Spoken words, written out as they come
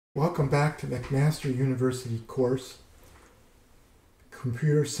Welcome back to McMaster University course,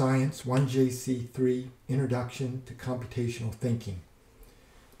 Computer Science 1JC3, Introduction to Computational Thinking.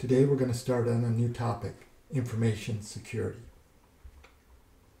 Today we're going to start on a new topic, information security.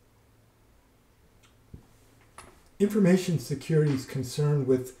 Information security is concerned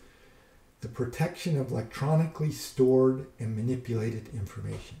with the protection of electronically stored and manipulated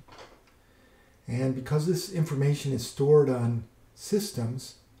information. And because this information is stored on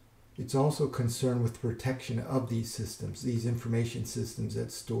systems, it's also concerned with protection of these systems, these information systems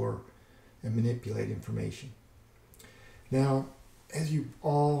that store and manipulate information. Now, as you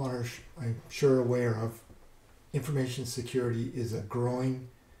all are, I'm sure, aware of, information security is a growing,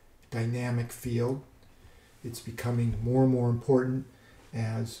 dynamic field. It's becoming more and more important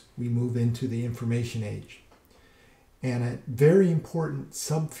as we move into the information age. And a very important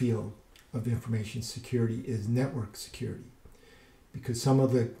subfield of information security is network security, because some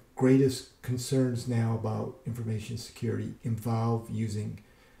of the greatest concerns now about information security involve using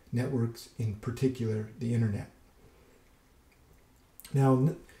networks, in particular the internet. Now,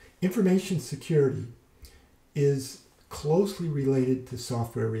 information security is closely related to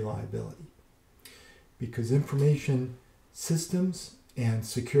software reliability, because information systems and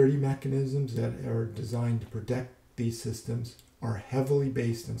security mechanisms that are designed to protect these systems are heavily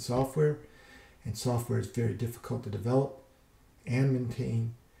based on software, and software is very difficult to develop and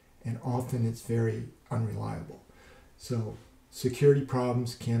maintain, and often it's very unreliable. So security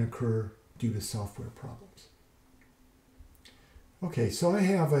problems can occur due to software problems. Okay, so I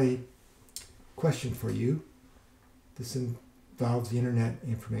have a question for you. This involves the internet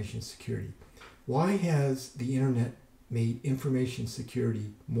information security. Why has the internet made information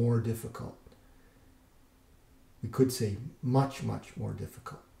security more difficult? We could say much, much more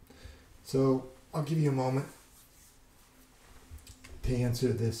difficult. So I'll give you a moment to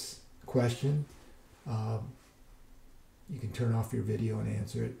answer this question. You can turn off your video and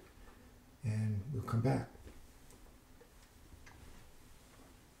answer it, and we'll come back.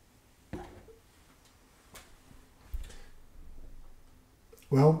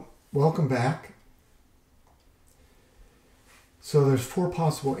 Well, welcome back. So there's four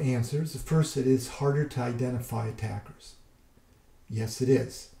possible answers. The first, it is harder to identify attackers. Yes, it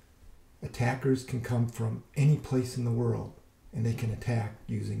is. Attackers can come from any place in the world, and they can attack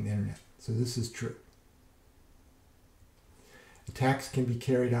using the internet. So this is true. Attacks can be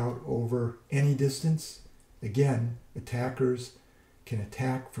carried out over any distance. Again, attackers can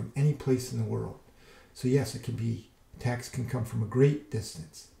attack from any place in the world. So yes, attacks can come from a great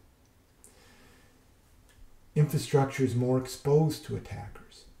distance. Infrastructure is more exposed to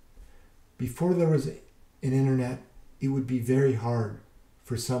attackers. Before there was an internet, it would be very hard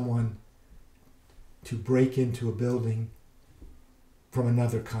for someone to break into a building from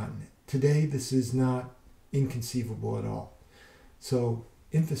another continent. Today, this is not inconceivable at all. So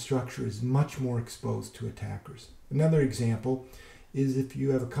infrastructure is much more exposed to attackers. Another example is if you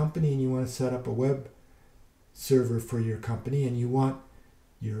have a company and you want to set up a web server for your company, and you want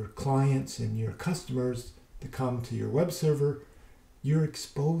your clients and your customers to come to your web server, you're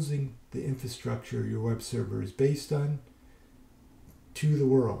exposing the infrastructure your web server is based on to the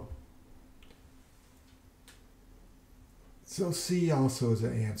world. So C also is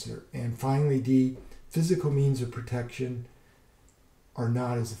an answer. And finally D, physical means of protection are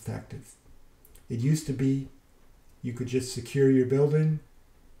not as effective. It used to be you could just secure your building,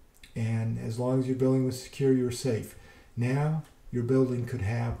 and as long as your building was secure, you were safe. Now your building could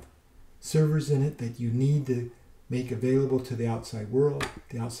have servers in it that you need to make available to the outside world.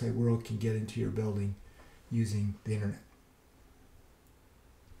 The outside world can get into your building using the internet.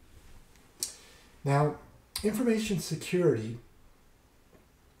 Now, information security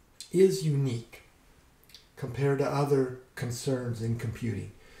is unique compared to other concerns in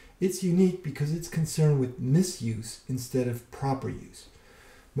computing. It's unique because it's concerned with misuse instead of proper use.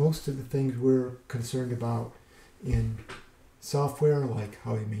 Most of the things we're concerned about in software, like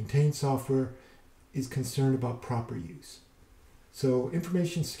how you maintain software, is concerned about proper use. So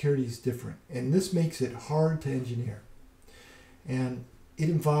information security is different, and this makes it hard to engineer. And it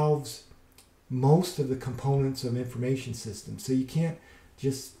involves most of the components of information systems. So you can't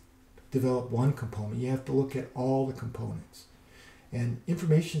just develop one component. You have to look at all the components. And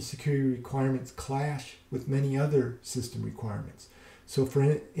information security requirements clash with many other system requirements. So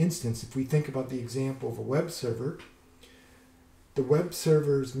for instance, if we think about the example of a web server, the web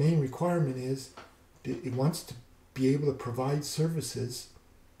server's main requirement is that it wants to be able to provide services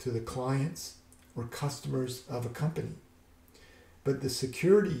to the clients or customers of a company. But the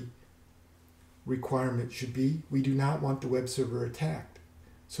security requirement should be, we do not want the web server attacked.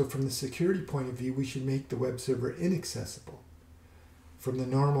 So from the security point of view, we should make the web server inaccessible. From the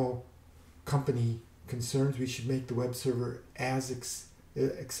normal company concerns, we should make the web server as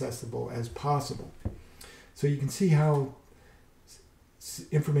accessible as possible. So you can see how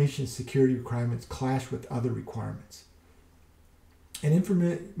information security requirements clash with other requirements. And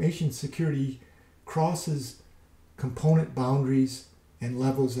information security crosses component boundaries and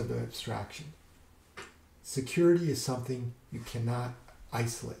levels of abstraction. Security is something you cannot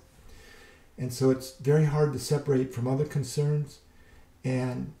isolate. And so it's very hard to separate from other concerns.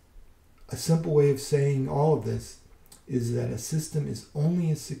 And a simple way of saying all of this is that a system is only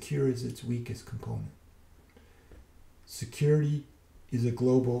as secure as its weakest component. Security is a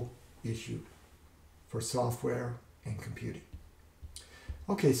global issue for software and computing.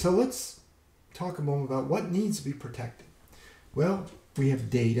 Okay, so let's talk a moment about what needs to be protected. Well, we have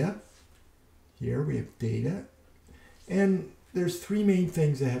data. Here we have data. And there's three main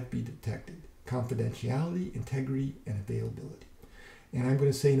things that have to be protected: confidentiality, integrity, and availability. And I'm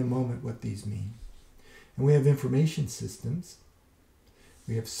going to say in a moment what these mean. And we have information systems.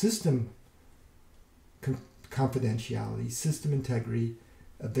 We have system confidentiality, system integrity,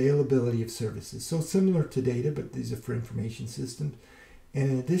 availability of services. So similar to data, but these are for information systems. And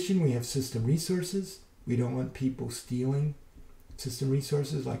in addition, we have system resources. We don't want people stealing system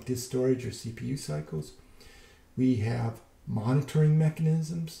resources like disk storage or CPU cycles. We have monitoring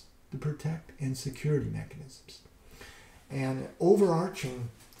mechanisms to protect and security mechanisms. And an overarching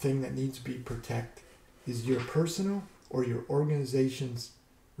thing that needs to be protected is your personal or your organization's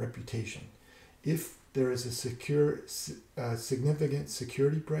reputation. If there is a significant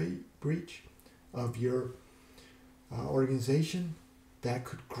security breach of your organization, that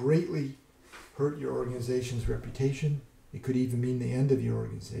could greatly hurt your organization's reputation. It could even mean the end of your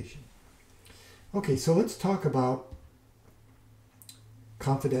organization. Okay, so let's talk about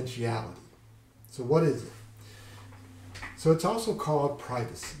confidentiality. So what is it? So it's also called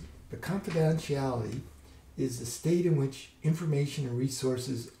privacy. But confidentiality is the state in which information and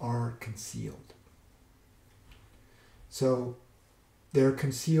resources are concealed. So they're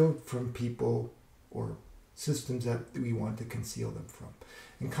concealed from people or systems that we want to conceal them from.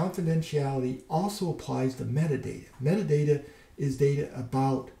 And confidentiality also applies to metadata. Metadata is data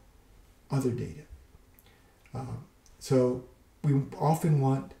about other data. So we often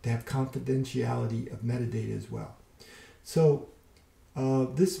want to have confidentiality of metadata as well. So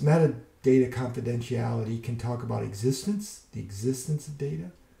this metadata confidentiality can talk about existence, the existence of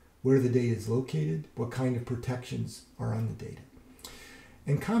data, where the data is located, what kind of protections are on the data.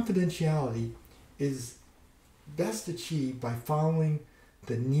 And confidentiality is best achieved by following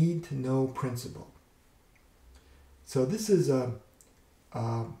the need to know principle. So this is a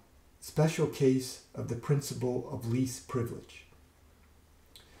special case of the principle of least privilege.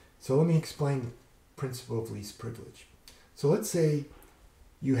 So let me explain the principle of least privilege. So let's say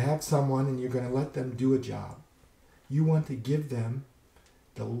you have someone and you're going to let them do a job. You want to give them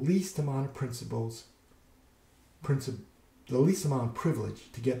the least amount of the least amount of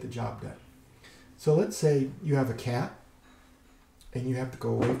privilege to get the job done. So let's say you have a cat and you have to go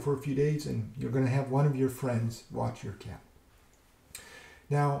away for a few days and you're going to have one of your friends watch your cat.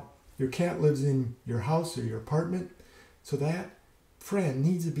 Now, your cat lives in your house or your apartment, so that friend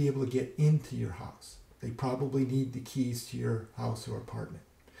needs to be able to get into your house. They probably need the keys to your house or apartment.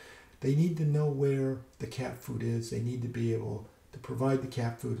 They need to know where the cat food is. They need to be able to provide the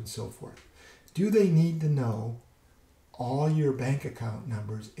cat food and so forth. Do they need to know all your bank account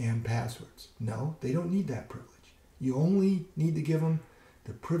numbers and passwords? No, they don't need that privilege. You only need to give them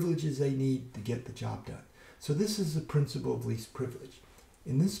the privileges they need to get the job done. So this is the principle of least privilege.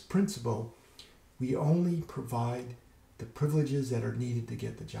 In this principle, we only provide the privileges that are needed to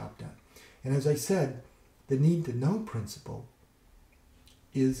get the job done. And as I said, the need to know principle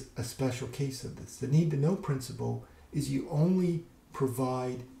is a special case of this. The need to know principle is you only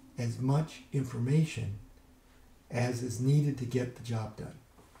provide as much information as is needed to get the job done.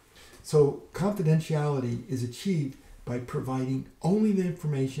 So confidentiality is achieved by providing only the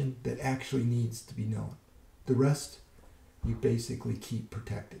information that actually needs to be known. The rest you basically keep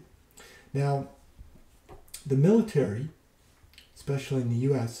protected. Now, the military, especially in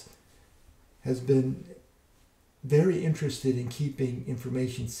the US, has been very interested in keeping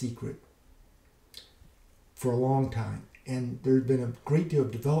information secret for a long time. And there's been a great deal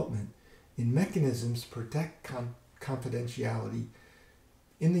of development in mechanisms to protect confidentiality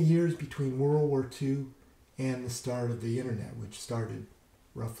in the years between World War II and the start of the internet, which started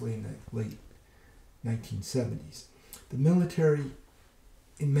roughly in the late 1970s. The military,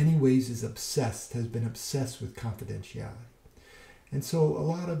 in many ways, has been obsessed with confidentiality. And so a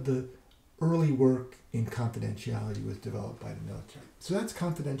lot of the early work in confidentiality was developed by the military. So that's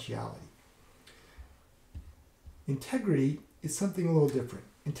confidentiality. Integrity is something a little different.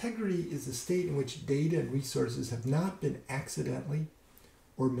 Integrity is a state in which data and resources have not been accidentally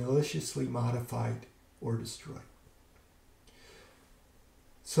or maliciously modified or destroyed.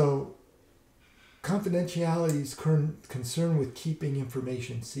 So confidentiality is concerned with keeping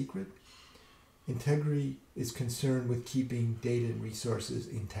information secret. Integrity is concerned with keeping data and resources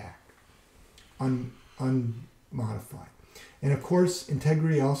intact, unmodified. And of course,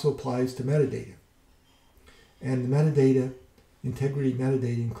 integrity also applies to metadata. And the metadata, integrity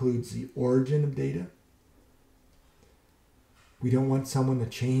metadata includes the origin of data. We don't want someone to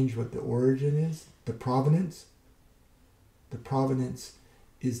change what the origin is. The provenance. The provenance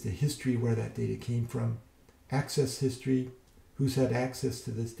is the history where that data came from. Access history, who's had access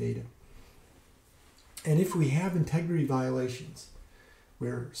to this data. And if we have integrity violations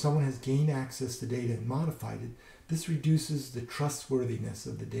where someone has gained access to data and modified it, this reduces the trustworthiness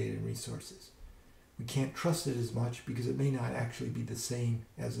of the data and resources. We can't trust it as much because it may not actually be the same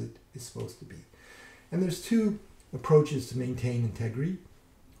as it is supposed to be. And there's two approaches to maintain integrity.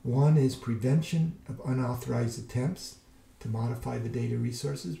 One is prevention of unauthorized attempts to modify the data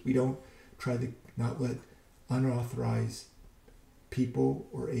resources. We don't try to not let unauthorized people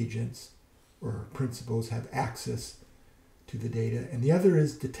or agents or principals have access to the data. And the other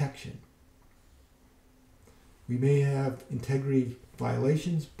is detection. We may have integrity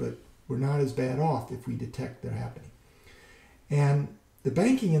violations, but we're not as bad off if we detect they're happening. And the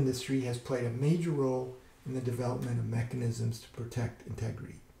banking industry has played a major role in the development of mechanisms to protect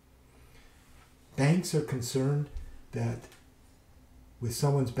integrity. Banks are concerned that with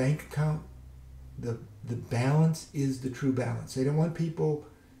someone's bank account, the balance is the true balance. They don't want people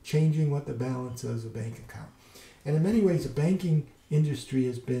changing what the balance is of a bank account. And in many ways, the banking industry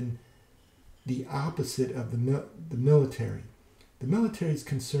has been the opposite of the military. The military is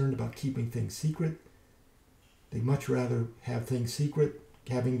concerned about keeping things secret. They much rather have things secret.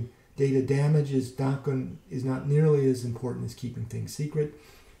 Having data damage is not nearly as important as keeping things secret.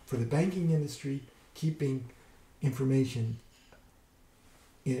 For the banking industry, keeping information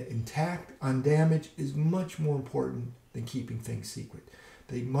intact, undamaged, is much more important than keeping things secret.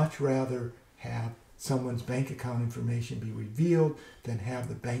 They much rather have someone's bank account information be revealed than have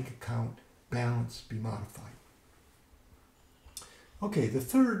the bank account balance be modified. Okay, the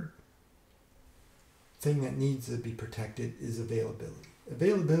third thing that needs to be protected is availability.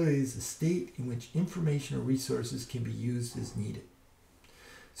 Availability is the state in which information or resources can be used as needed.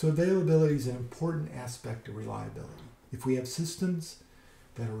 So availability is an important aspect of reliability. If we have systems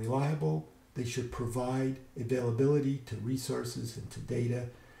that are reliable, they should provide availability to resources and to data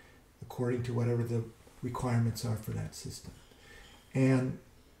according to whatever the requirements are for that system. And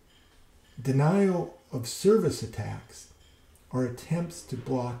denial of service attacks are attempts to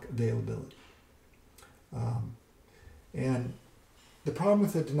block availability. And the problem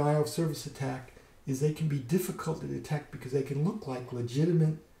with a denial of service attack is they can be difficult to detect because they can look like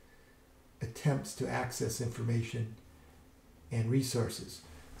legitimate attempts to access information and resources.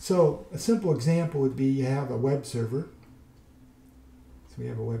 So a simple example would be you have a web server. So we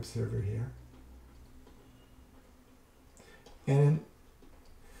have a web server here. And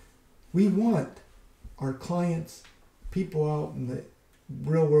we want our clients, people out in the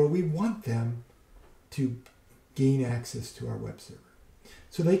real world, we want them to gain access to our web server.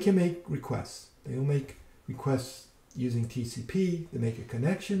 So they can make requests. They'll make requests using TCP, they make a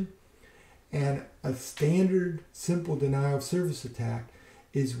connection, and a standard simple denial of service attack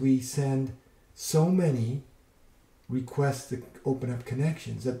is we send so many requests to open up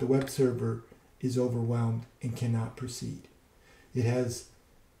connections that the web server is overwhelmed and cannot proceed. It has,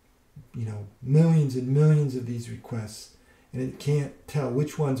 millions and millions of these requests, and it can't tell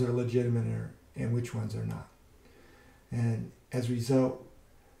which ones are legitimate and which ones are not. And as a result,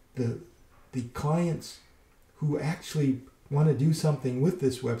 the clients who actually want to do something with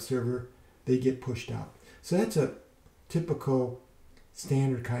this web server, they get pushed out. So that's a typical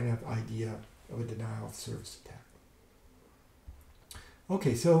standard kind of idea of a denial of service attack.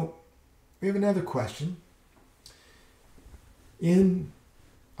 Okay, so we have another question. In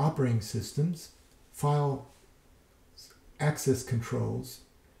operating systems, file access controls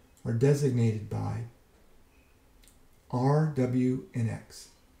are designated by R, W, and X.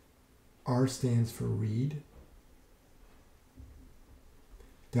 R stands for read,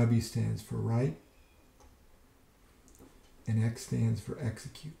 W stands for write, and X stands for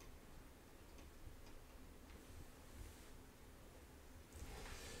execute.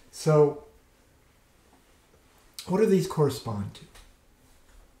 So, what do these correspond to?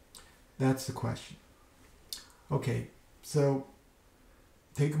 That's the question. Okay, so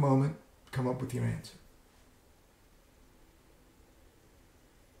take a moment, come up with your answer.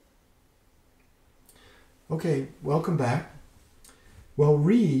 Okay, welcome back. Well,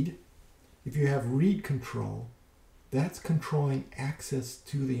 read, if you have read control, that's controlling access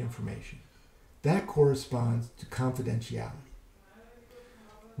to the information. That corresponds to confidentiality.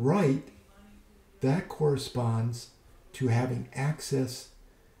 Write, that corresponds to having access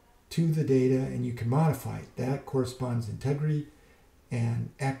to the data and you can modify it. That corresponds to integrity, and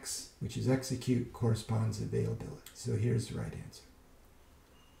X, which is execute, corresponds to availability. So here's the right answer.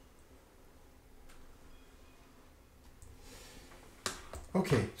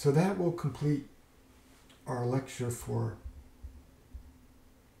 Okay, so that will complete our lecture for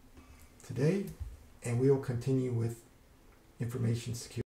today, and we will continue with information security.